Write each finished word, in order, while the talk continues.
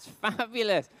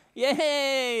Fabulous.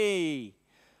 Yay.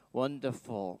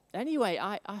 Wonderful. Anyway,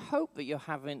 I hope that you're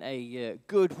having a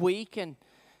good week.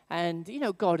 And, you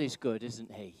know, God is good,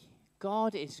 isn't he?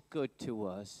 God is good to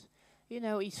us. You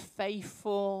know, he's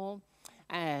faithful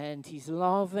and he's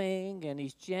loving and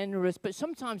he's generous. But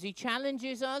sometimes he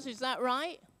challenges us. Is that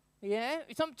right? Yeah.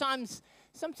 Sometimes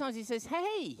he says,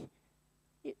 hey,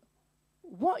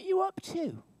 what are you up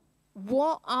to?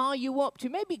 What are you up to?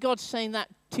 Maybe God's saying that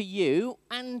to you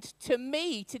and to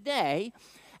me today.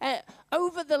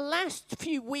 Over the last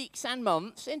few weeks and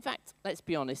months, in fact, let's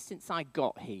be honest, since I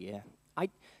got here,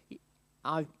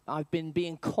 I've been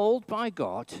being called by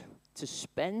God to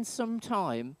spend some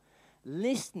time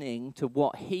listening to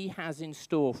what he has in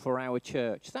store for our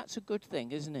church. That's a good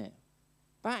thing, isn't it?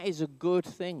 That is a good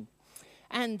thing.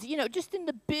 And, you know, just in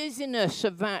the busyness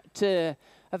of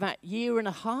that year and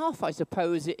a half, I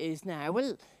suppose it is now,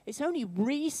 well, it's only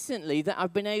recently that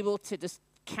I've been able to just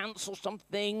cancel some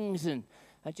things and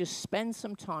just spend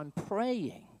some time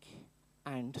praying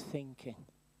and thinking.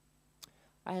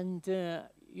 And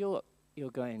you're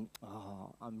going,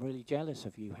 oh, I'm really jealous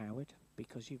of you, Howard,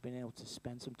 because you've been able to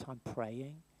spend some time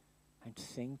praying and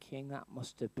thinking. That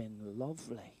must have been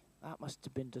lovely. That must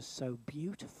have been just so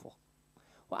beautiful.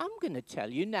 Well, I'm going to tell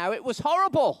you now, it was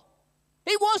horrible.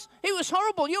 It was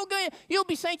horrible. You'll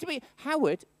be saying to me,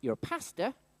 Howard, you're a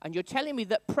pastor, and you're telling me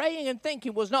that praying and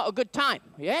thinking was not a good time.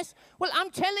 Yes? Well, I'm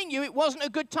telling you it wasn't a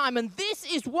good time, and this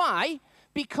is why,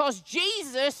 because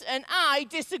Jesus and I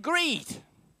disagreed.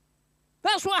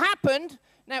 That's what happened.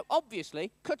 Now,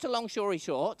 obviously, cut a long story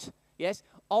short, yes,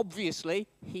 obviously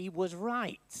he was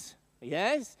right.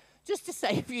 Yes? Just to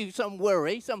save you some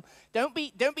worry, don't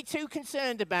be too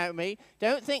concerned about me.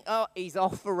 Don't think, oh, he's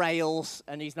off the rails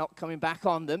and he's not coming back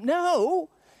on them. No,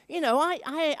 you know,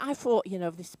 I thought, you know,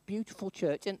 this beautiful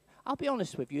church, and I'll be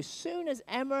honest with you, as soon as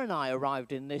Emma and I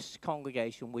arrived in this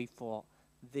congregation, we thought,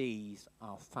 these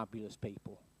are fabulous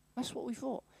people. That's what we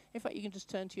thought. In fact, you can just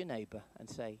turn to your neighbor and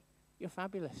say, you're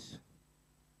fabulous.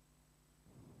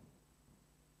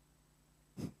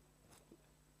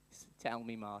 Tell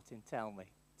me, Martin, tell me.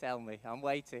 Tell me. I'm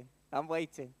waiting. I'll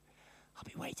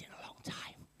be waiting a long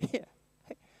time.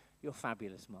 Yeah. You're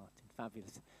fabulous, Martin.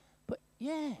 Fabulous. But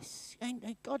yes,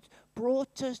 and God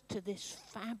brought us to this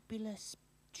fabulous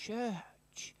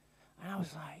church. And I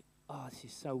was like, oh, this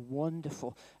is so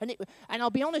wonderful. And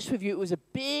I'll be honest with you, it was a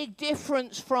big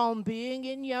difference from being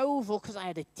in Yeovil, because I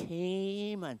had a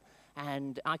team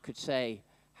and I could say,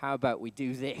 how about we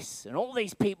do this? And all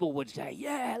these people would say,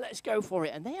 yeah, let's go for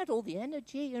it. And they had all the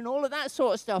energy and all of that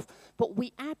sort of stuff. But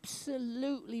we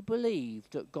absolutely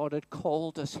believed that God had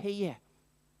called us here.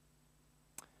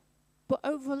 But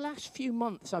over the last few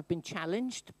months, I've been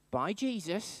challenged by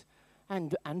Jesus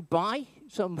and by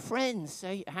some friends.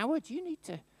 Say, Howard, you need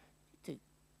to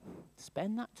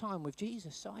spend that time with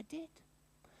Jesus. So I did.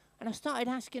 And I started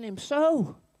asking him,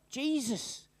 so,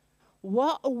 Jesus,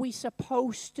 what are we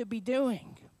supposed to be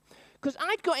doing? Because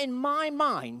I'd got in my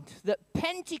mind that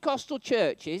Pentecostal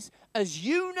churches, as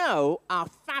you know, are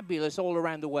fabulous all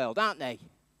around the world, aren't they?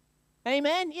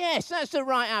 Amen? Yes, that's the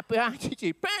right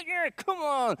attitude. Come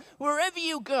on. Wherever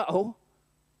you go,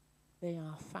 they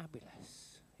are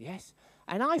fabulous. Yes?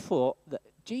 And I thought that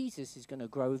Jesus is going to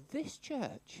grow this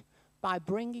church by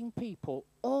bringing people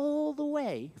all the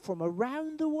way from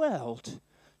around the world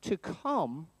to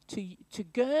come to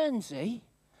Guernsey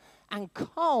and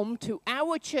come to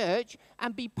our church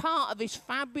and be part of this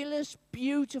fabulous,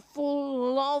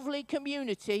 beautiful, lovely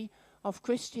community of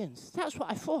Christians. That's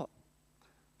what I thought.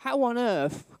 How on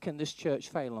earth can this church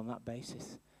fail on that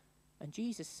basis? And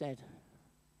Jesus said,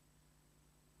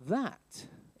 that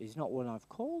is not what I've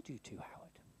called you to,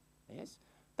 Howard. Yes?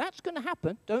 That's going to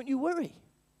happen. Don't you worry.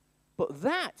 But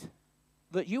that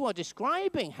you are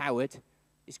describing, Howard,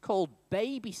 is called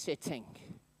babysitting.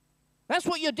 That's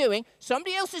what you're doing.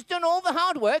 Somebody else has done all the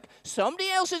hard work. Somebody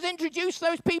else has introduced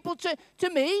those people to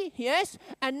me, yes?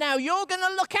 And now you're going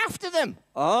to look after them.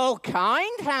 Oh,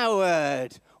 kind,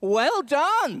 Howard. Well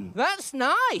done. That's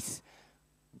nice.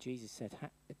 And Jesus said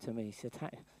to me,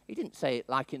 he didn't say it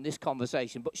like in this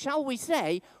conversation, but shall we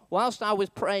say, whilst I was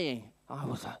praying, I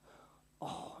was like,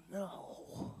 oh,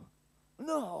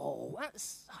 no,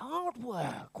 that's hard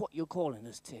work, what you're calling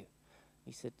us to.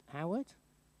 He said, Howard,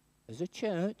 as a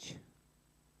church,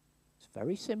 it's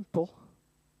very simple.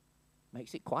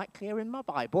 Makes it quite clear in my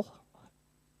Bible.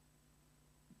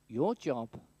 Your job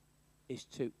is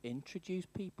to introduce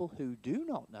people who do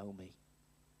not know me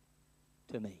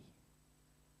to me.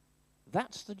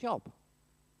 That's the job.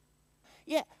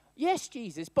 Yeah, yes,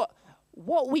 Jesus, but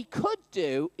what we could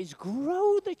do is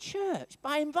grow the church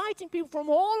by inviting people from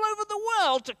all over the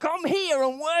world to come here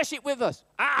and worship with us.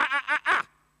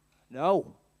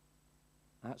 No,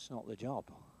 that's not the job.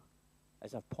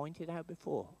 As I've pointed out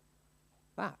before,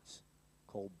 that's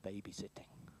called babysitting.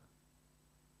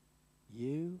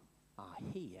 You are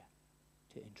here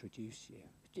to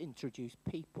introduce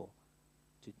people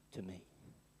to me.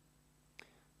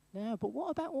 Now, but what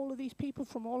about all of these people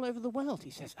from all over the world? He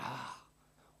says,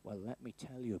 well, let me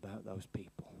tell you about those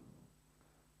people.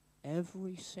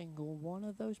 Every single one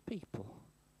of those people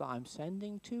that I'm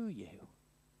sending to you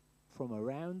from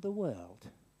around the world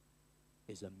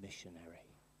is a missionary.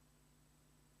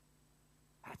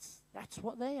 That's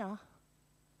what they are.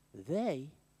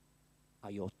 They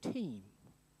are your team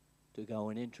to go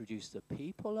and introduce the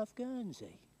people of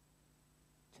Guernsey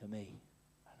to me.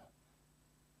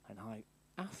 And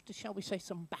after, shall we say,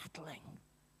 some battling,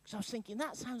 because I was thinking,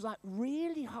 that sounds like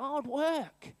really hard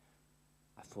work.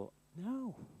 I thought,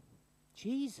 no,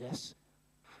 Jesus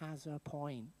has a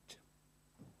point.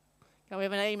 Can we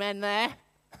have an amen there?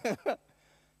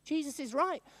 Jesus is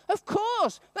right. Of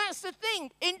course, that's the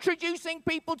thing, introducing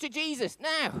people to Jesus.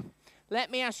 Now, let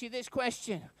me ask you this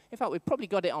question. In fact, we've probably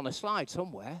got it on a slide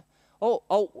somewhere. Oh,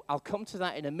 I'll come to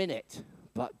that in a minute,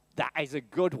 but that is a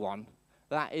good one.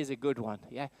 That is a good one,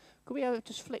 yeah? Could we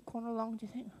just flick one along, do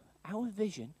you think? Our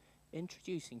vision,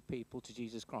 introducing people to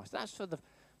Jesus Christ. That's for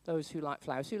those who like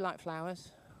flowers. Who like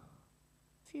flowers?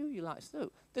 A few of you like stuff.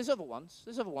 There's other ones.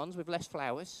 There's other ones with less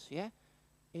flowers, yeah?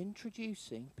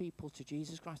 Introducing people to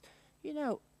Jesus Christ. You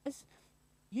know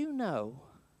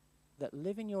that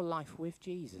living your life with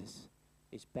Jesus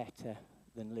is better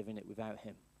than living it without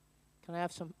him. Can I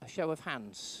have a show of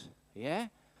hands? Yeah?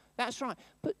 That's right.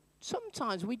 But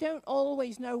sometimes we don't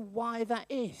always know why that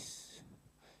is.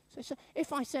 So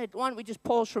if I said, why don't we just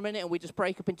pause for a minute and we just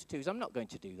break up into twos? I'm not going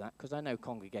to do that because I know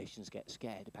congregations get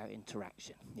scared about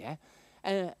interaction. Yeah?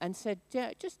 And said,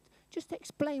 just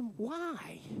explain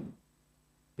why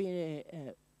being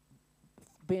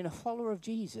a follower of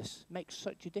Jesus makes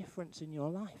such a difference in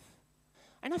your life.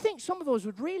 And I think some of us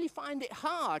would really find it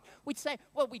hard. We'd say,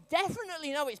 well, we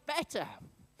definitely know it's better.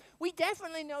 We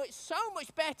definitely know it's so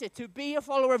much better to be a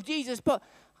follower of Jesus, but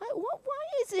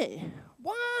why is it?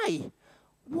 Why?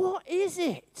 What is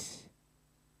it?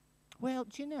 Well,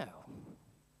 do you know,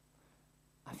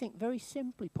 I think very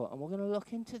simply put, and we're going to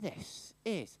look into this,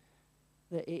 is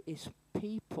that it is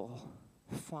people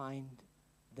find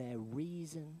their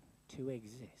reason to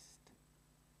exist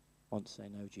once they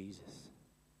know Jesus.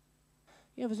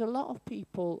 You know, there's a lot of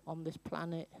people on this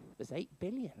planet, there's 8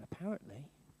 billion apparently,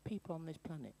 people on this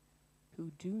planet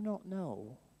who do not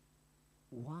know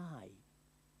why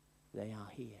they are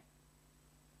here.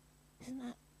 Isn't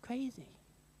that crazy?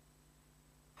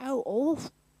 How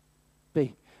awful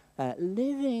be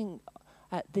living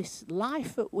this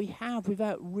life that we have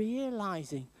without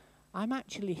realizing I'm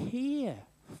actually here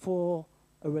for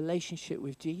a relationship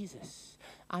with Jesus.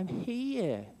 I'm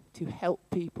here to help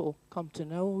people come to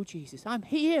know Jesus. I'm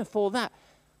here for that.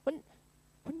 Wouldn't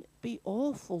it be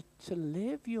awful to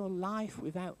live your life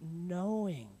without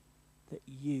knowing that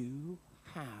you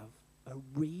have a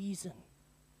reason?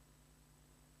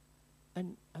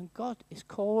 And God is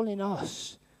calling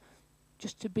us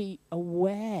just to be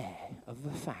aware of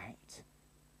the fact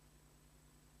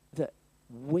that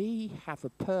we have a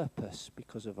purpose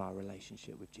because of our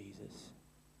relationship with Jesus.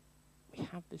 We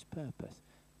have this purpose,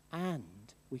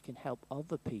 and we can help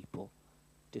other people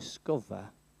discover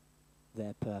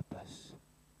their purpose.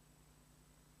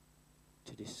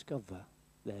 To discover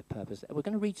their purpose. We're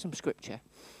going to read some scripture,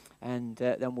 and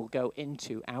then we'll go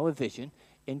into our vision,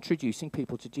 introducing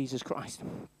people to Jesus Christ.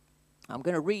 I'm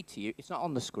going to read to you. It's not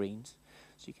on the screens,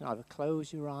 so you can either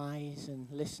close your eyes and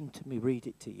listen to me read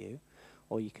it to you,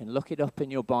 or you can look it up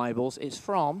in your Bibles. It's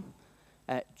from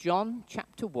John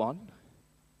chapter 1,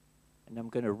 and I'm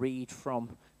going to read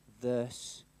from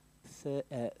verse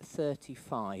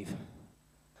 35.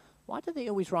 Why do they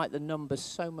always write the numbers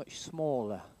so much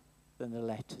smaller than the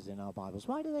letters in our Bibles?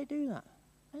 Why do they do that?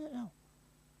 I don't know.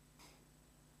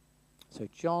 So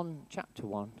John chapter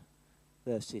 1,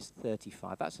 verses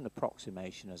 35. That's an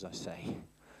approximation, as I say,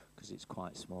 because it's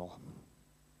quite small.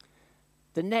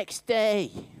 The next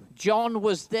day, John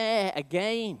was there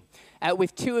again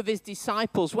with 2 of his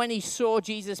disciples. When he saw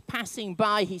Jesus passing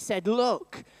by, he said,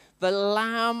 "Look, the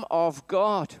Lamb of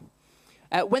God."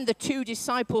 When the 2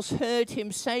 disciples heard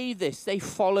him say this, they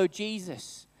followed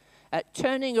Jesus.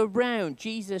 Turning around,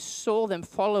 Jesus saw them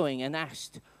following and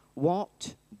asked,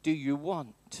 "What do you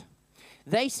want?"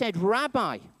 They said,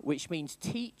 "Rabbi," which means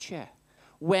teacher,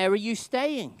 "where are you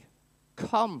staying?"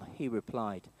 "Come," he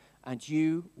replied, and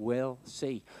you will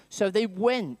see. So they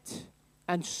went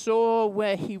and saw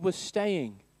where he was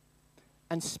staying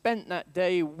and spent that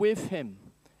day with him.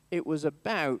 It was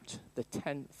about the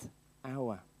 10th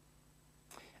hour.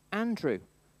 Andrew,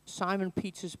 Simon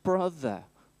Peter's brother,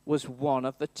 was one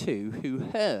of the two who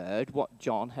heard what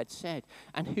John had said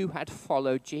and who had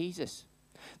followed Jesus.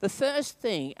 The first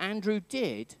thing Andrew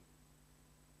did,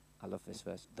 I love this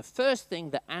verse, the first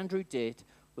thing that Andrew did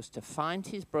was to find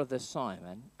his brother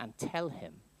Simon and tell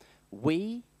him,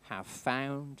 "We have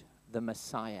found the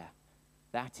Messiah."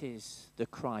 That is the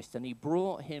Christ. And he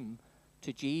brought him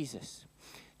to Jesus.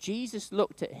 Jesus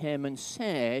looked at him and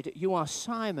said, "You are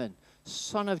Simon,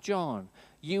 son of John.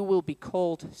 You will be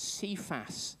called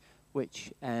Cephas,"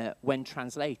 which, when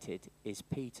translated, is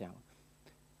Peter.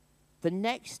 The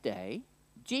next day,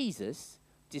 Jesus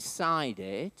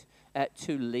decided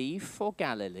to leave for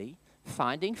Galilee.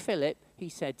 Finding Philip, he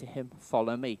said to him,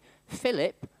 "Follow me."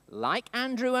 Philip, like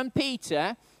Andrew and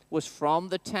Peter, was from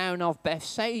the town of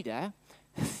Bethsaida.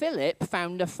 Philip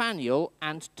found Nathanael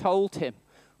and told him,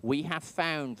 "We have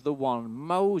found the one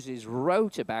Moses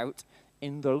wrote about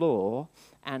in the law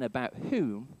and about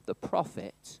whom the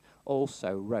prophets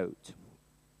also wrote,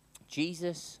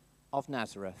 Jesus of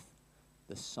Nazareth,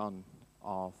 the son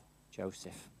of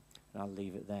Joseph." And I'll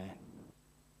leave it there.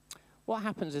 What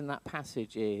happens in that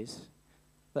passage is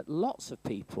that lots of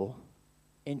people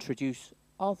introduce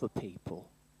other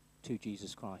people to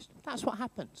Jesus Christ. That's what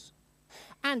happens.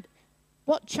 And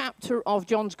what chapter of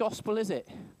John's Gospel is it?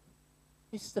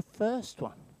 It's the first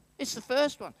one. It's the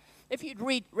first one. If you'd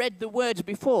read the words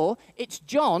before, it's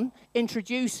John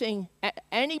introducing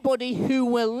anybody who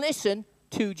will listen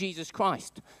to Jesus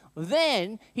Christ.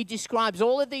 Then he describes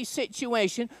all of these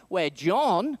situations where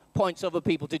John points other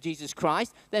people to Jesus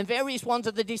Christ. Then various ones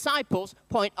of the disciples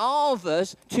point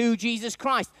others to Jesus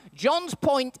Christ. John's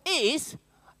point is,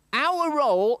 our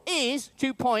role is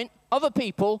to point other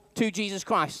people to Jesus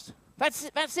Christ.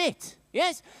 That's it.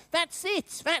 Yes, that's it.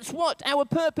 That's what our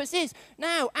purpose is.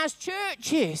 Now, as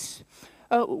churches,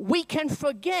 we can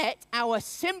forget our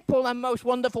simple and most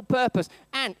wonderful purpose.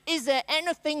 And is there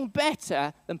anything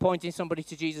better than pointing somebody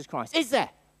to Jesus Christ? Is there?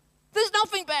 There's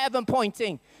nothing better than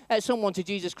pointing someone to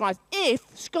Jesus Christ.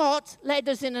 If Scott led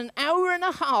us in an hour and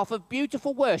a half of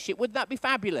beautiful worship, would that be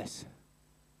fabulous?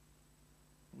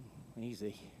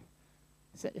 Easy.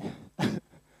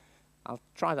 I'll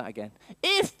try that again.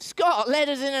 If Scott led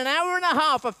us in an hour and a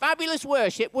half of fabulous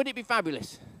worship, would it be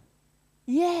fabulous?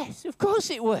 Yes, of course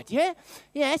it would, yeah?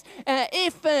 Yes.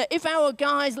 If our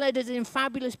guys led us in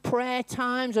fabulous prayer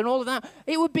times and all of that,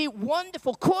 it would be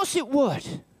wonderful. Of course it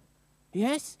would.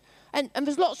 Yes? And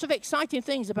there's lots of exciting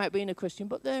things about being a Christian,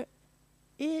 but there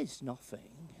is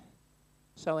nothing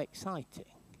so exciting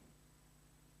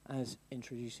as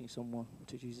introducing someone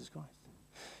to Jesus Christ.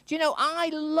 Do you know, I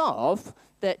love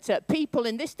that people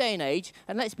in this day and age,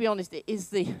 and let's be honest, it is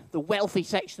the wealthy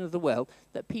section of the world,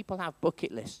 that people have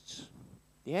bucket lists.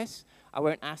 Yes? I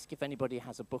won't ask if anybody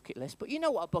has a bucket list, but you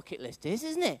know what a bucket list is,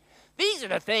 isn't it? These are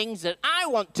the things that I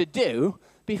want to do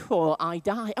before I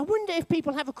die. I wonder if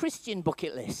people have a Christian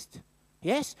bucket list.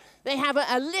 Yes? They have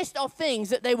a list of things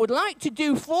that they would like to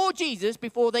do for Jesus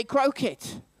before they croak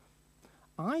it.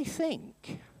 I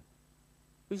think...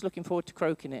 Who's looking forward to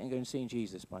croaking it and going and seeing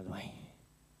Jesus, by the way?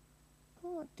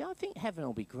 Oh, I think heaven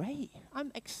will be great. I'm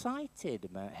excited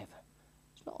about heaven.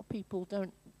 A lot of people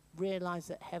don't realize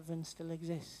that heaven still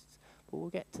exists, but we'll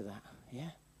get to that, yeah?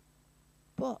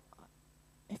 But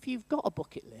if you've got a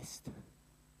bucket list,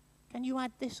 can you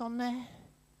add this on there?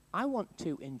 I want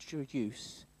to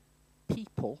introduce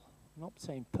people, I'm not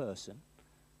saying person,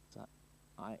 that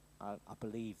I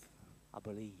believe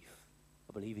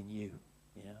in you,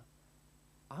 you know?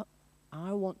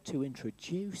 I want to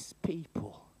introduce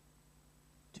people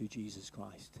to Jesus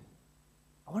Christ.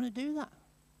 I want to do that.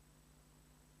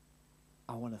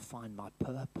 I want to find my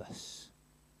purpose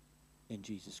in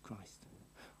Jesus Christ.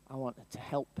 I want to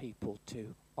help people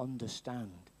to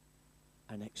understand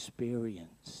and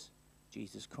experience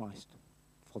Jesus Christ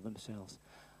for themselves.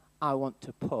 I want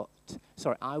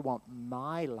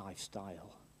my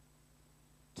lifestyle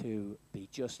to be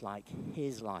just like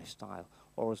his lifestyle,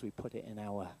 or as we put it in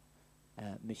our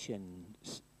mission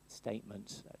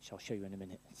statements, which I'll show you in a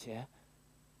minute, yeah?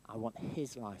 I want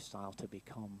his lifestyle to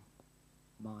become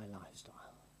my lifestyle.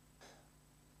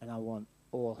 And I want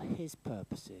all his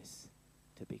purposes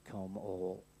to become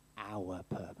all our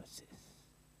purposes.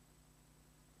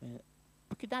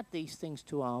 We could add these things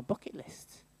to our bucket list,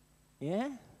 yeah?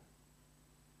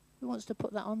 Who wants to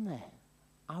put that on there?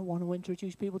 I want to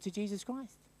introduce people to Jesus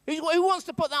Christ. Who wants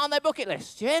to put that on their bucket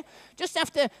list, yeah? Just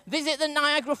have to visit the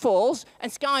Niagara Falls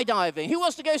and skydiving. Who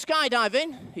wants to go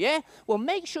skydiving, yeah? Well,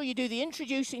 make sure you do the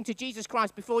introducing to Jesus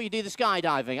Christ before you do the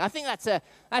skydiving. I think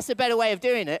that's a better way of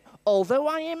doing it. Although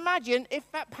I imagine if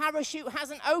that parachute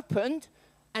hasn't opened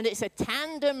and it's a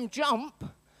tandem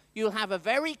jump, you'll have a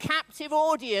very captive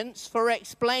audience for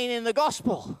explaining the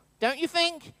gospel. Don't you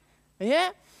think?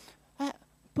 Yeah?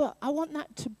 But I want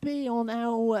that to be on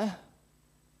our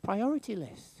priority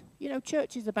list. You know,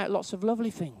 church is about lots of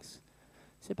lovely things.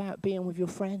 It's about being with your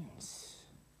friends.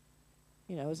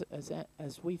 You know,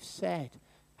 as we've said,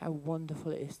 how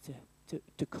wonderful it is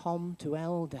to come to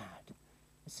Eldad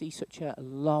and see such a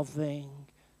loving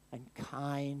and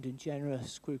kind and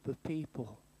generous group of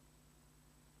people.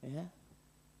 Yeah?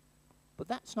 But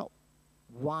that's not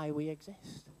why we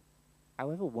exist.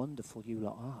 However wonderful you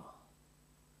lot are,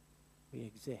 we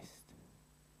exist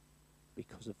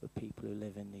because of the people who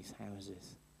live in these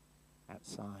houses,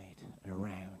 outside and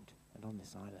around and on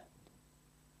this island.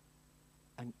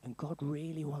 And God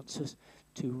really wants us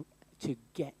to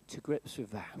get to grips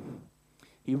with that.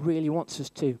 He really wants us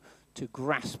to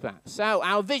grasp that. So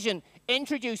our vision,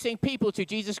 introducing people to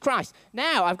Jesus Christ.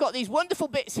 Now, I've got these wonderful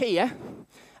bits here,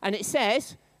 and it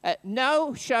says,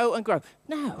 know, show, and grow.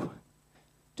 Now,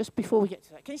 just before we get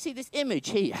to that, can you see this image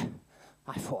here?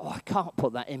 I thought, I can't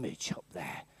put that image up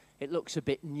there. It looks a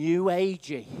bit new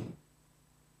agey,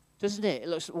 doesn't it? It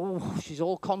looks, she's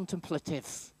all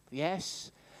contemplative,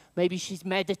 yes? Maybe she's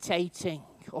meditating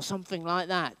or something like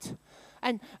that.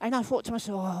 And I thought to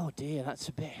myself, oh dear, that's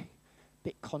a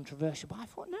bit controversial. But I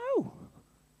thought, no.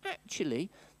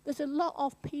 Actually, there's a lot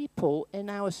of people in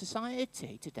our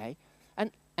society today,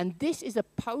 and this is a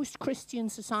post-Christian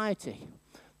society.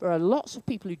 There are lots of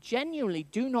people who genuinely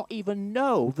do not even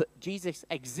know that Jesus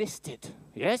existed,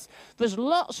 yes? There's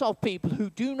lots of people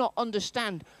who do not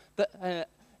understand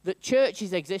that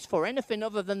churches exist for anything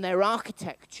other than their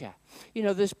architecture. You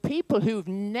know, there's people who've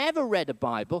never read a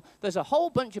Bible. There's a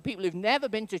whole bunch of people who've never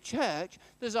been to church.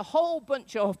 There's a whole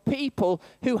bunch of people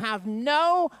who have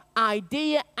no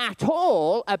idea at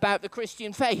all about the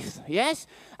Christian faith, yes?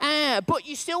 But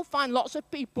you still find lots of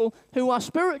people who are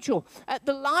spiritual. At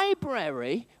the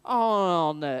library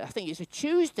on, I think it's a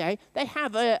Tuesday, they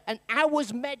have an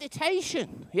hour's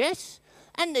meditation, yes?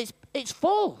 And it's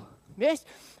full, yes?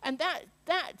 And that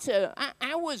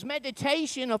hour's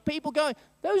meditation of people going,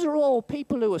 those are all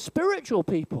people who are spiritual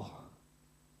people.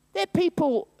 They're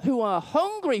people who are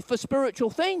hungry for spiritual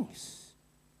things.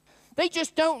 They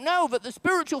just don't know that the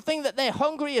spiritual thing that they're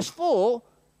hungriest for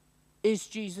is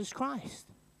Jesus Christ.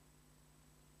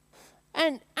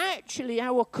 And actually,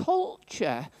 our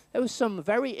culture, there was some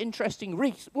very interesting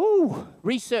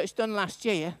research done last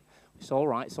year. It's all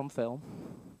right, it's on film.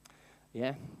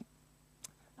 Yeah.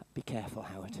 Be careful,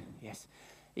 Howard. Yes.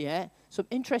 Yeah. Some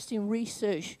interesting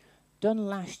research done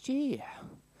last year.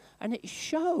 And it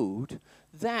showed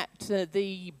that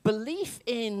the belief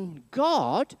in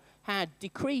God had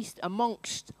decreased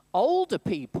amongst older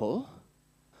people,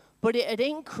 but it had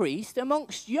increased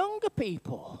amongst younger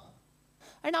people.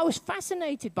 And I was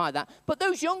fascinated by that. But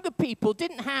those younger people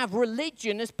didn't have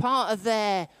religion as part of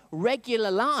their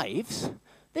regular lives.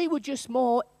 They were just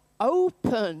more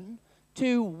open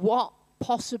to what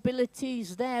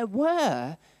possibilities there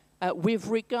were with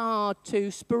regard to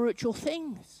spiritual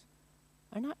things.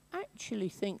 And I actually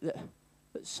think that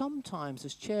sometimes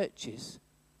as churches,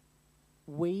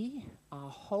 we are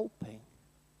hoping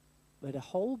that a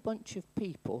whole bunch of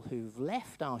people who've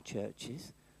left our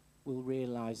churches will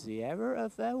realize the error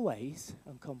of their ways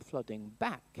and come flooding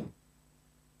back.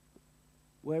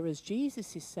 Whereas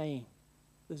Jesus is saying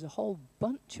there's a whole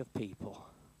bunch of people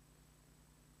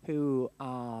who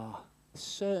are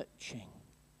searching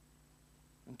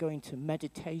and going to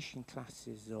meditation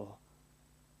classes or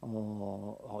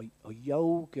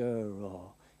yoga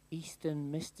or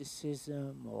Eastern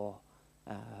mysticism or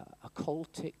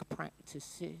occultic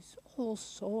practices, all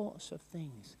sorts of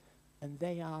things, and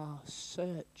they are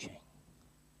searching.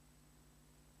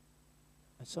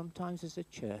 And sometimes as a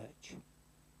church,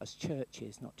 as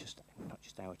churches, not just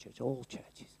our church, all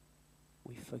churches,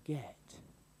 we forget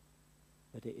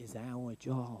that it is our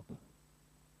job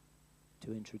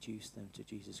to introduce them to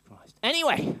Jesus Christ.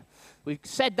 Anyway, we've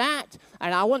said that,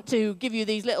 and I want to give you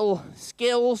these little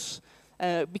skills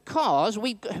because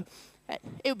it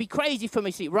would be crazy for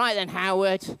me to say, right then,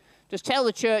 Howard, just tell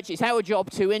the church it's our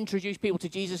job to introduce people to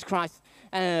Jesus Christ,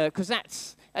 because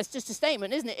that's just a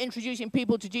statement, isn't it? Introducing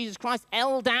people to Jesus Christ.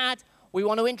 Eldad, we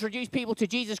want to introduce people to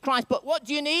Jesus Christ, but what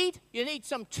do you need? You need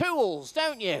some tools,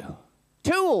 don't you?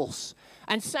 Tools.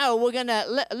 And so we're going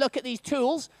to look at these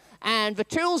tools. And the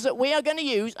tools that we are going to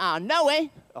use are know,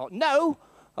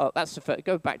 that's the first,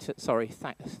 go back to, sorry,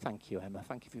 thank you, Emma.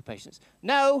 Thank you for your patience.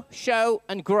 Know, show,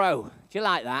 and grow. Do you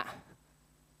like that?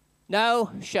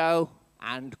 Know, show,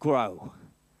 and grow.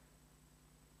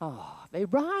 Oh, they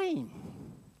rhyme.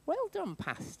 Well done,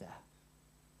 Pastor.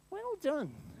 Well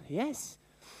done. Yes.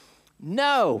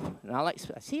 Know. Now let's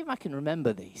see if I can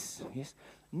remember these. Yes.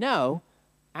 Know,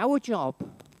 our job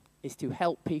is to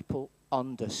help people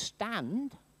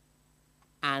understand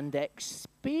and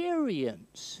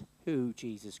experience who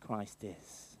Jesus Christ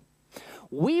is.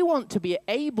 We want to be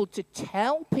able to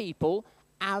tell people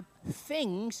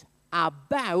things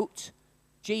about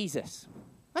Jesus.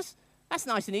 That's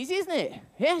nice and easy, isn't it?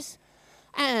 Yes.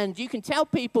 And you can tell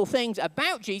people things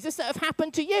about Jesus that have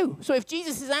happened to you. So if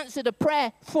Jesus has answered a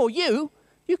prayer for you,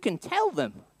 you can tell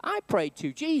them, I prayed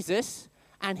to Jesus,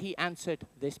 and he answered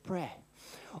this prayer.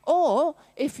 Or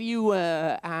if you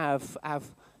have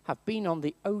been on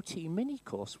the OT mini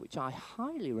course, which I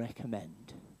highly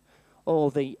recommend,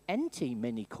 or the NT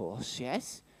mini course,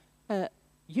 yes,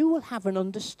 you will have an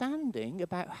understanding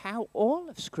about how all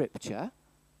of Scripture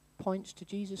points to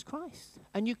Jesus Christ.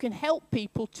 And you can help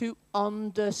people to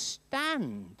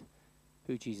understand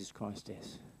who Jesus Christ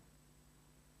is.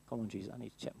 Come on, Jesus, I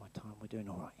need to check my time. We're doing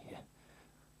all right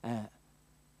here.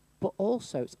 But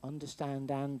also it's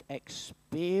understand and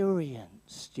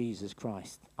experience Jesus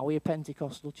Christ. Are we a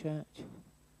Pentecostal church?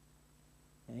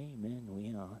 Amen,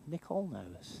 we are. Nicole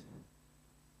knows.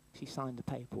 She signed the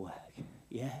paperwork.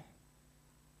 Yeah.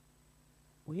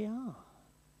 We are.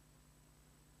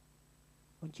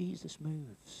 When Jesus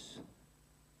moves,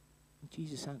 when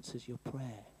Jesus answers your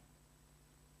prayer,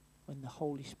 when the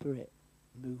Holy Spirit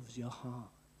moves your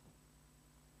heart,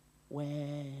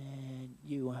 when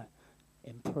you are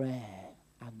in prayer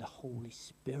and the Holy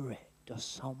Spirit does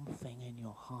something in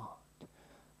your heart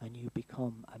and you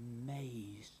become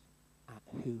amazed at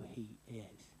who he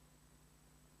is.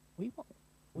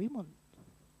 We want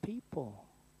people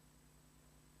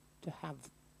to have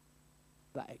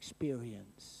that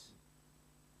experience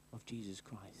of Jesus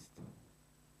Christ.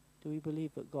 Do we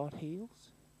believe that God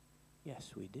heals?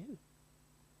 Yes, we do.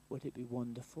 Would it be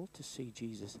wonderful to see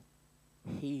Jesus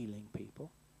healing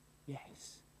people?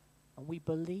 Yes. And we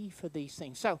believe for these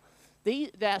things. So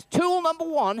there's tool number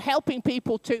one, helping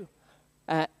people to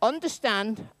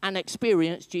understand and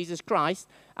experience Jesus Christ.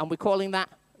 And we're calling that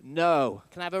know.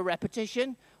 Can I have a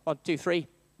repetition? 1, 2, 3.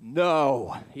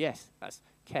 Know. Yes, that's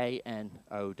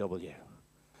K-N-O-W.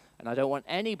 And I don't want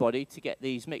anybody to get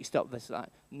these mixed up. This like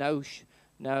no,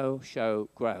 show,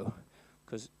 grow.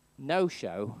 Because no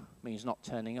show means not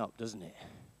turning up, doesn't it?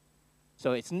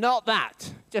 So it's not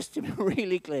that, just to be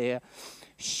really clear.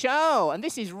 Show, and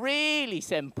this is really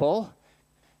simple,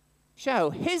 show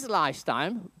his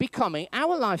lifestyle becoming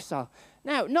our lifestyle.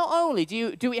 Now, not only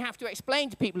do we have to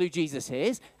explain to people who Jesus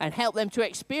is and help them to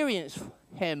experience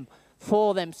him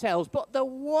for themselves, but the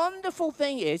wonderful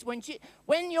thing is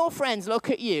when your friends look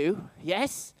at you,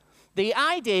 yes, the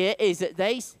idea is that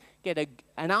they get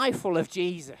an eyeful of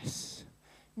Jesus.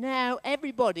 Now,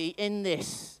 everybody in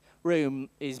this room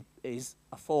is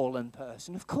a fallen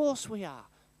person. Of course we are.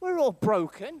 We're all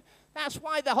broken. That's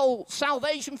why the whole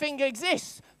salvation thing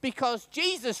exists, because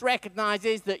Jesus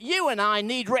recognizes that you and I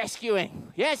need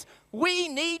rescuing. Yes, we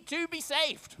need to be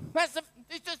saved.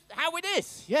 It's just how it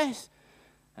is. Yes.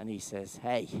 And he says,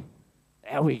 hey,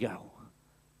 there we go.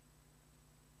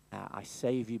 I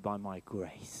save you by my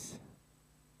grace.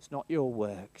 It's not your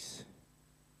works.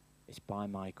 It's by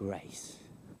my grace.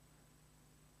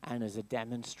 And as a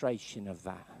demonstration of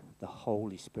that, the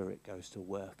Holy Spirit goes to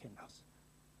work in us.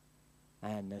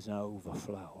 And there's an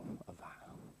overflow of that.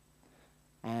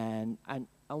 And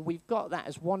we've got that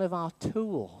as one of our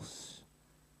tools.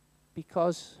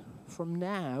 Because from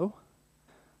now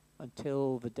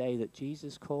until the day that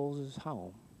Jesus calls us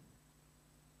home,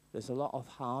 there's a lot of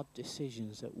hard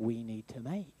decisions that we need to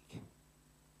make.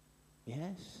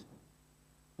 Yes?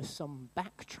 There's some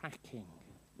backtracking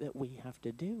that we have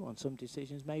to do on some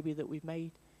decisions maybe that we've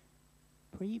made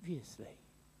previously.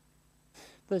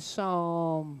 There's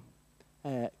some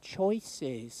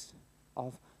choices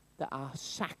that are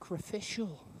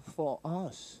sacrificial for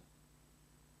us,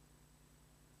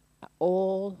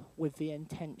 all with the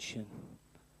intention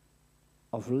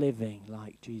of living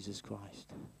like Jesus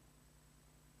Christ.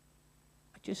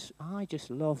 I just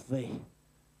love the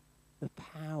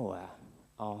power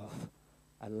of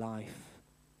a life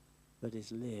that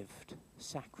is lived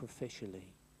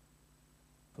sacrificially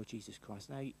for Jesus Christ.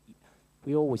 Now,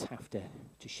 we always have to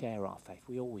share our faith.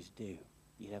 We always do,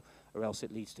 or else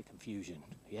it leads to confusion.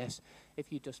 Yes?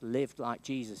 If you just lived like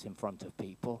Jesus in front of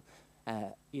people,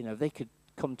 they could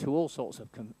come to all sorts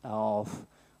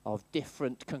of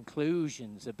different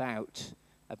conclusions about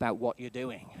what you're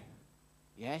doing.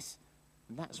 Yes?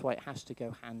 And that's why it has to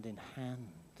go hand in hand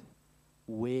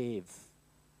with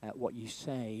what you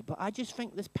say. But I just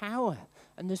think there's power.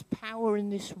 And there's power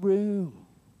in this room.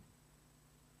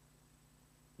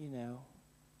 You know.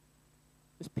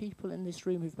 There's people in this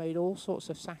room who've made all sorts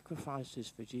of sacrifices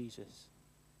for Jesus.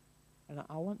 And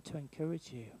I want to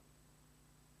encourage you.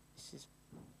 This is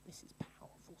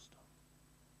powerful stuff.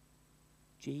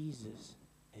 Jesus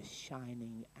is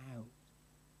shining out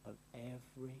of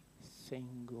every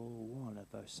single one of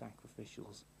those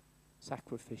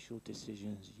sacrificial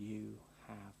decisions you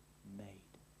have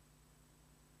made.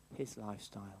 His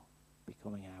lifestyle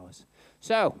becoming ours.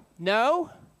 So,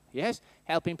 no, yes,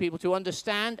 helping people to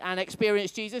understand and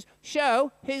experience Jesus,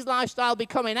 show his lifestyle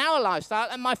becoming our lifestyle,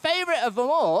 and my favorite of them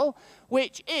all,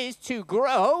 which is to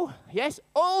grow, yes,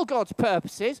 all God's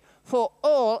purposes for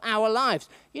all our lives.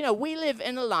 You know, we live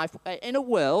in a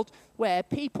world where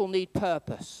people need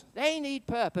purpose. They need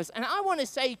purpose. And I want to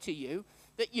say to you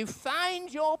that you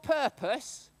find your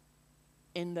purpose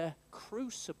in the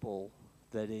crucible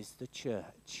that is the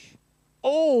church.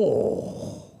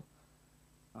 Oh!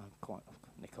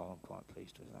 Nicole, I'm quite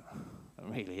pleased with that. I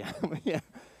really am. Yeah.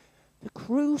 The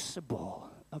crucible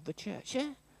of the church,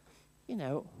 yeah? You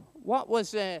know, what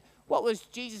was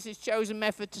Jesus' chosen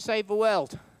method to save the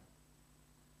world?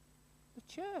 The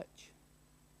church.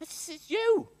 It's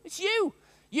you. It's you.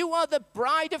 You are the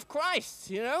bride of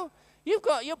Christ, you know.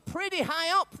 You're pretty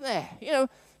high up there. You know,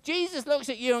 Jesus looks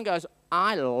at you and goes,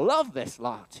 I love this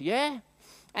lot, yeah?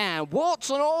 And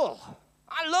warts and all.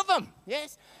 I love them,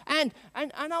 yes? And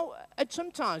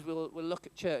sometimes we'll look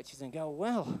at churches and go,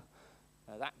 well,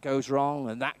 that goes wrong,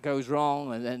 and that goes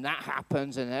wrong, and then that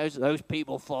happens, and those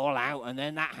people fall out, and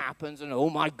then that happens, and oh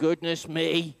my goodness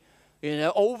me, you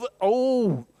know,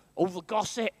 over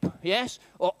gossip, yes,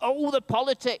 or all the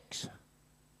politics.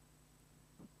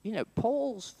 You know,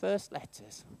 Paul's first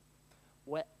letters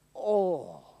were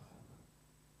all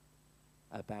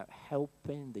about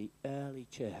helping the early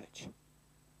church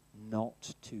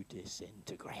not to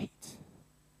disintegrate.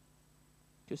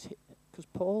 Because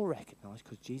Paul recognized,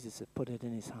 because Jesus had put it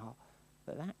in his heart,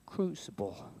 that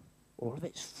crucible, all of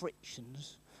its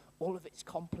frictions, all of its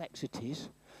complexities,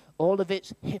 all of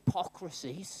its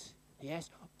hypocrisies,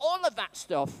 yes, all of that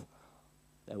stuff,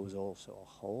 there was also a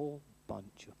whole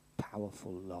bunch of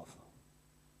powerful love,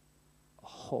 a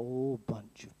whole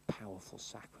bunch of powerful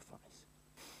sacrifice.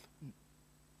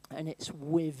 And it's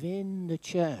within the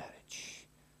church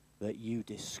that you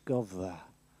discover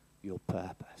your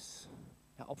purpose.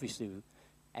 Now, obviously,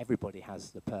 everybody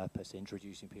has the purpose,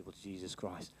 introducing people to Jesus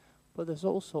Christ. But there's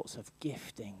all sorts of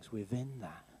giftings within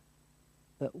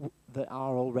that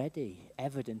are already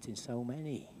evident in so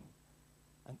many.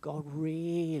 And God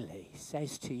really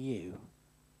says to you,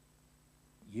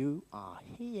 you are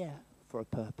here for a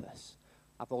purpose.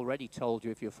 I've already told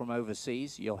you, if you're from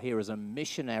overseas, you're here as a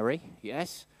missionary,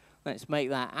 yes? Let's make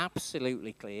that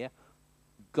absolutely clear.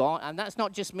 God, and that's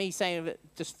not just me saying it,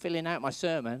 just filling out my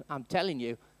sermon. I'm telling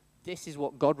you, this is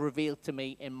what God revealed to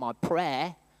me in my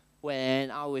prayer when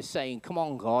I was saying, come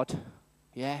on, God,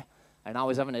 yeah? And I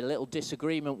was having a little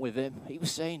disagreement with him. He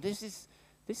was saying,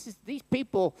 these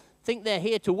people think they're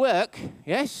here to work,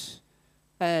 yes?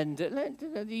 And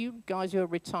you guys who are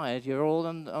retired, you're all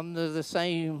under the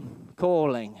same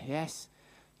calling, yes?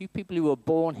 You people who are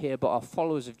born here but are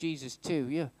followers of Jesus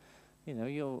too, you know,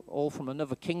 you're all from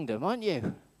another kingdom, aren't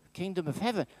you? Kingdom of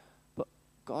heaven. But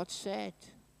God said,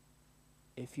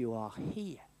 if you are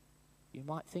here, you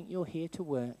might think you're here to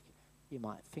work. You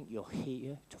might think you're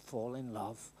here to fall in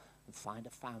love and find a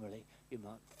family. You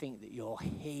might think that you're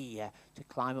here to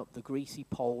climb up the greasy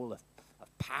pole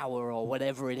of power or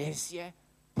whatever it is, yeah?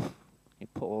 You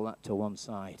put all that to one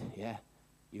side, yeah?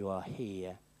 You are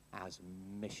here as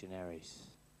missionaries,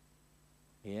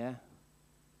 yeah?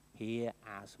 Here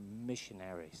as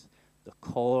missionaries. The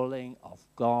calling of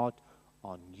God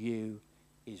on you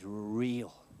is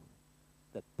real.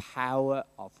 The power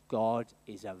of God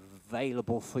is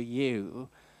available for you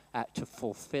to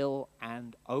fulfill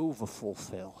and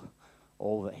over-fulfill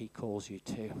all that he calls you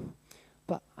to.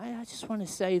 But I just want to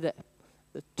say that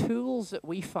the tools that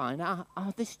we find are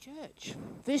this church.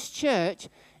 This church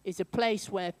is a place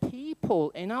where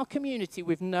people in our community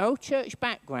with no church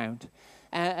background,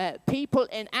 people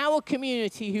in our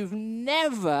community who've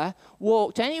never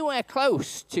walked anywhere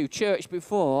close to church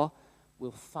before,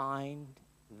 will find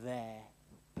their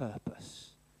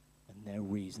purpose and their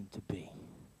reason to be.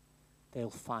 They'll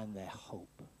find their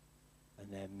hope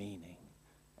and their meaning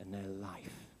and their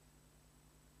life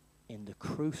in the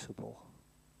crucible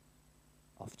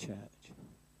of church.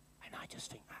 And I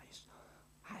just think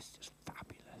that's just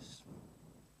fabulous.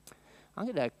 I'm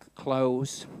going to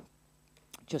close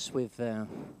just with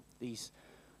these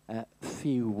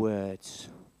few words.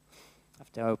 I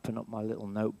have to open up my little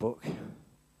notebook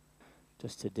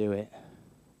just to do it.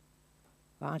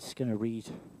 I'm just going to read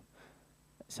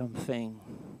something.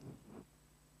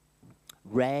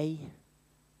 Ray,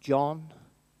 John,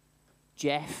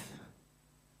 Jeff,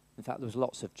 in fact there was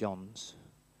lots of Johns,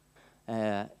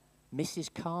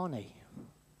 Mrs. Carney,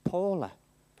 Paula,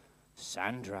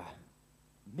 Sandra,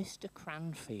 Mr.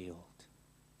 Cranfield,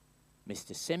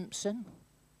 Mr. Simpson,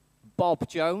 Bob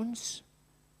Jones,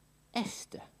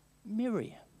 Esther,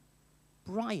 Miriam,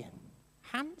 Brian,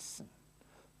 Hanson,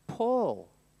 Paul,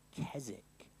 Keswick,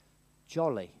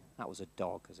 Jolly, that was a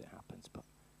dog as it happens, but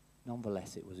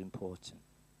nonetheless it was important,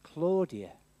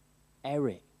 Claudia,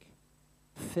 Eric,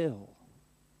 Phil,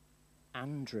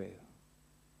 Andrew,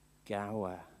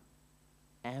 Gower,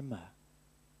 Emma,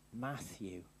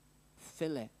 Matthew,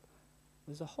 Philip.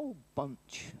 There's a whole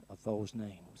bunch of those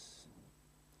names.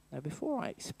 Now, before I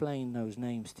explain those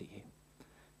names to you,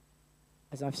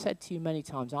 as I've said to you many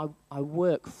times, I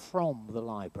work from the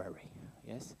library,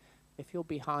 yes? If you're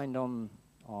behind on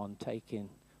taking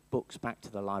books back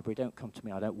to the library, don't come to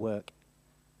me. I don't work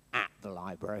at the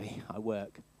library. I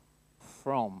work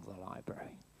from the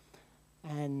library.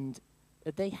 And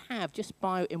they have, just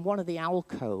in one of the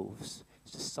alcoves,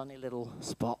 it's a sunny little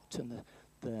spot, and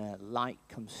the light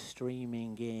comes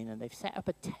streaming in, and they've set up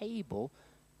a table,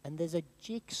 and there's a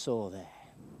jigsaw there,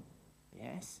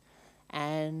 yes?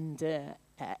 And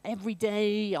every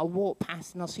day I'll walk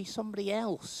past and I'll see somebody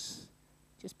else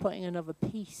just putting another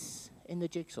piece in the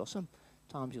jigsaw.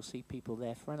 Sometimes you'll see people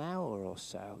there for an hour or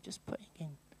so, just putting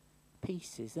in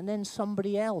pieces, and then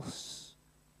somebody else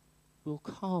will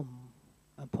come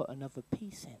and put another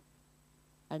piece in.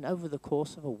 And over the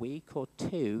course of a week or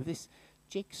two, this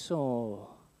jigsaw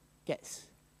gets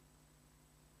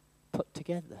put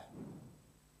together.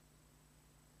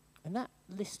 And that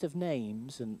list of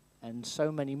names and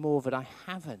so many more that I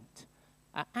haven't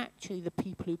are actually the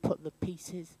people who put the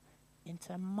pieces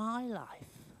into my life.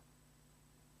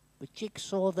 The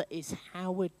jigsaw that is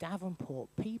Howard Davenport,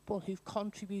 people who've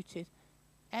contributed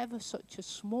ever such a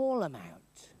small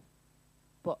amount,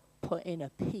 but put in a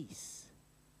piece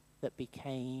that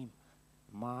became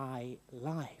my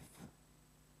life.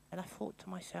 And I thought to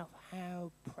myself,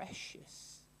 how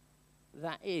precious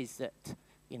that is, that,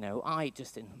 you know, I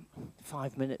just in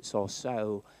 5 minutes or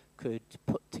so could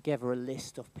put together a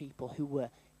list of people who were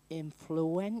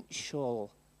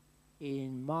influential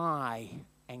in my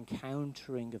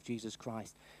encountering of Jesus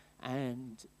Christ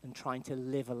and trying to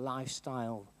live a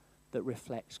lifestyle that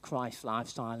reflects Christ's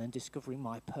lifestyle and discovering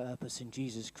my purpose in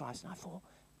Jesus Christ. And I thought,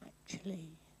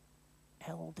 actually,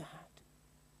 Eldad.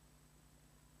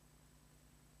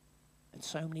 And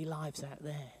so many lives out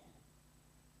there.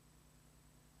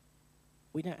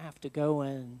 We don't have to go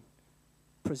and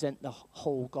present the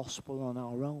whole gospel on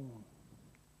our own.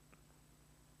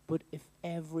 But if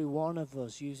every one of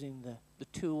us using the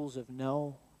tools of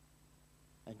know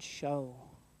and show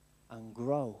and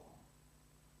grow,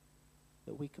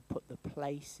 that we could put the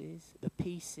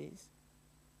pieces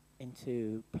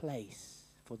into place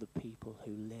for the people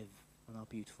who live on our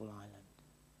beautiful island.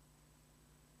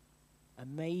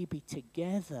 And maybe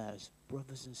together as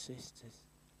brothers and sisters,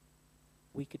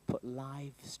 we could put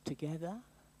lives together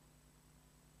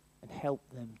and help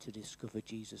them to discover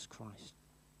Jesus Christ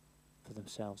for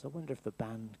themselves. I wonder if the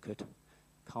band could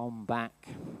come back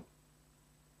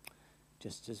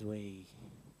just as we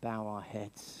bow our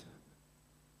heads.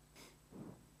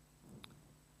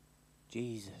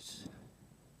 Jesus.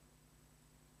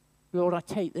 Lord, I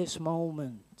take this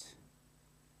moment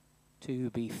to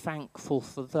be thankful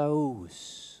for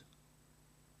those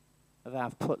that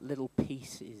have put little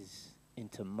pieces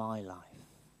into my life.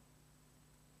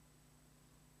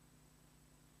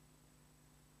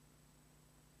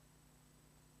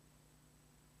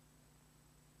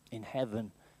 In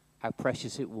heaven, how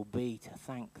precious it will be to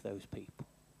thank those people.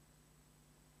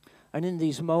 And in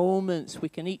these moments, we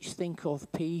can each think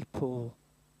of people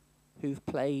who've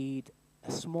played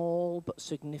a small but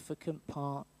significant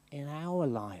part in our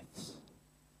lives,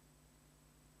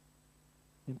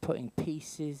 in putting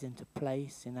pieces into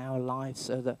place in our lives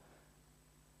so that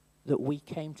we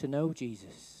came to know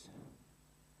Jesus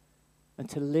and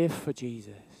to live for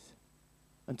Jesus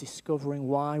and discovering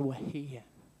why we're here.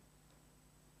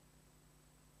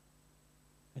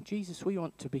 And Jesus, we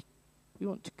want to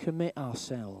commit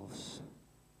ourselves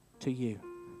to you.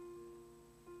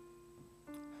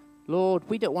 Lord,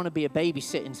 we don't want to be a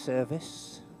babysitting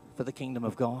service for the kingdom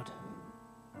of God.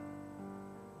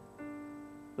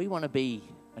 We want to be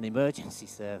an emergency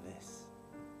service.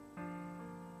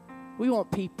 We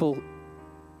want people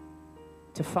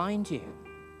to find you.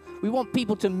 We want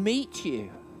people to meet you.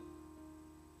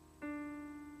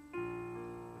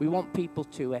 We want people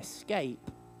to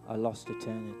escape a lost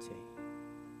eternity.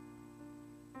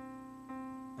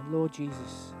 And Lord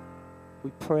Jesus,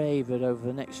 we pray that over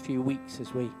the next few weeks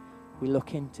as we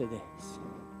look into this,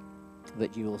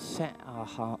 that you will set our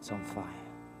hearts on fire.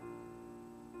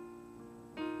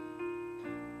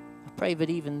 I pray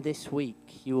that even this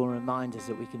week you will remind us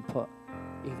that we can put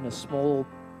even a small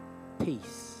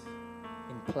piece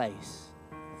in place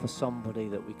for somebody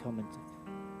that we come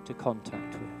into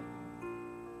contact with.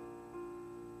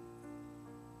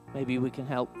 Maybe we can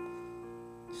help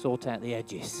sort out the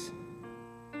edges.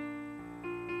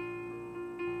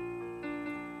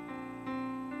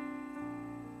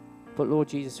 But Lord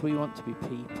Jesus, we want to be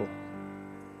people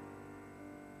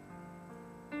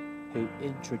who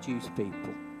introduce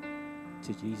people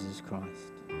to Jesus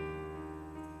Christ.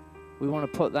 We want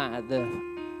to put that at the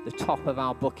top of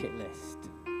our bucket list.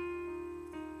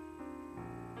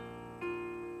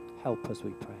 Help us, we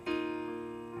pray.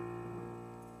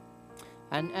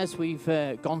 And as we've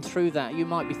gone through that, you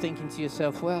might be thinking to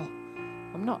yourself, well,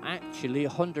 I'm not actually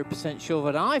 100% sure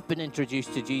that I've been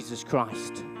introduced to Jesus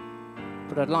Christ,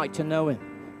 but I'd like to know him.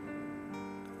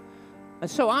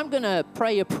 And so I'm going to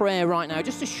pray a prayer right now,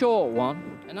 just a short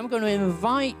one, and I'm going to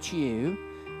invite you,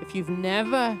 if you've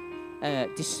never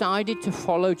decided to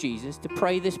follow Jesus, to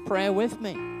pray this prayer with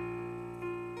me.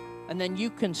 And then you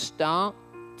can start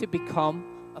to become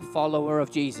a follower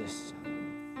of Jesus.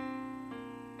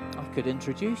 I could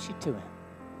introduce you to him.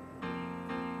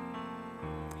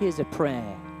 Here's a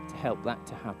prayer to help that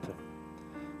to happen.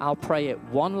 I'll pray it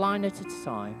one line at a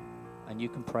time, and you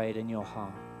can pray it in your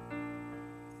heart.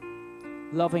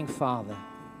 Loving Father,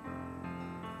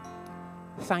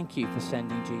 thank you for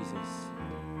sending Jesus.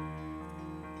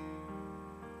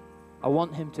 I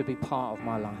want him to be part of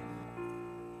my life.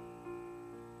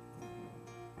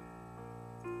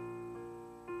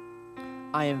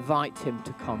 I invite him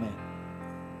to come in.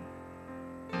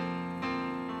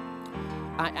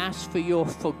 I ask for your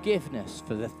forgiveness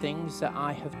for the things that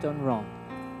I have done wrong.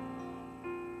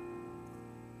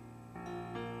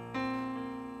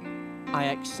 I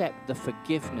accept the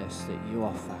forgiveness that you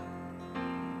offer.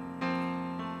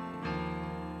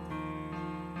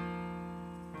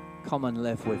 Come and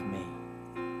live with me.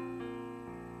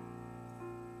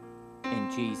 In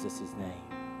Jesus' name.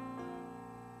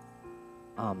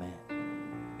 Amen.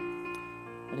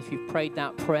 And if you've prayed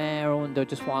that prayer, or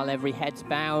just while every head's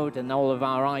bowed and all of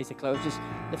our eyes are closed, just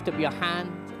lift up your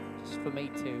hand just for me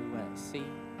to see.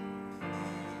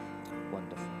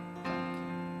 Wonderful.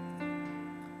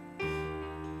 Thank you.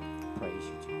 Praise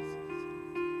you, Jesus.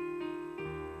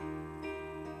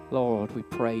 Lord, we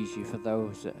praise you for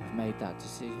those that have made that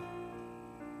decision.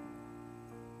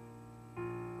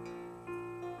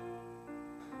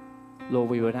 Lord,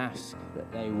 we would ask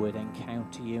that they would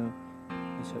encounter you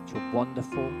in such a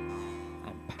wonderful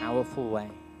and powerful way.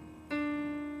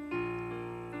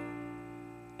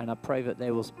 And I pray that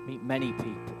they will meet many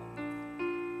people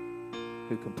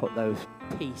who can put those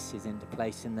pieces into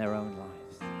place in their own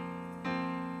lives.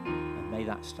 And may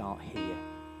that start here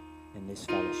in this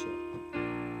fellowship.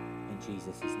 In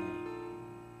Jesus' name.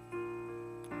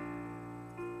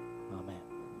 Amen.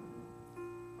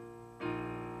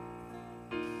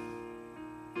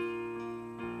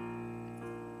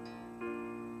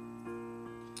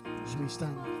 Shall we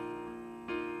stand?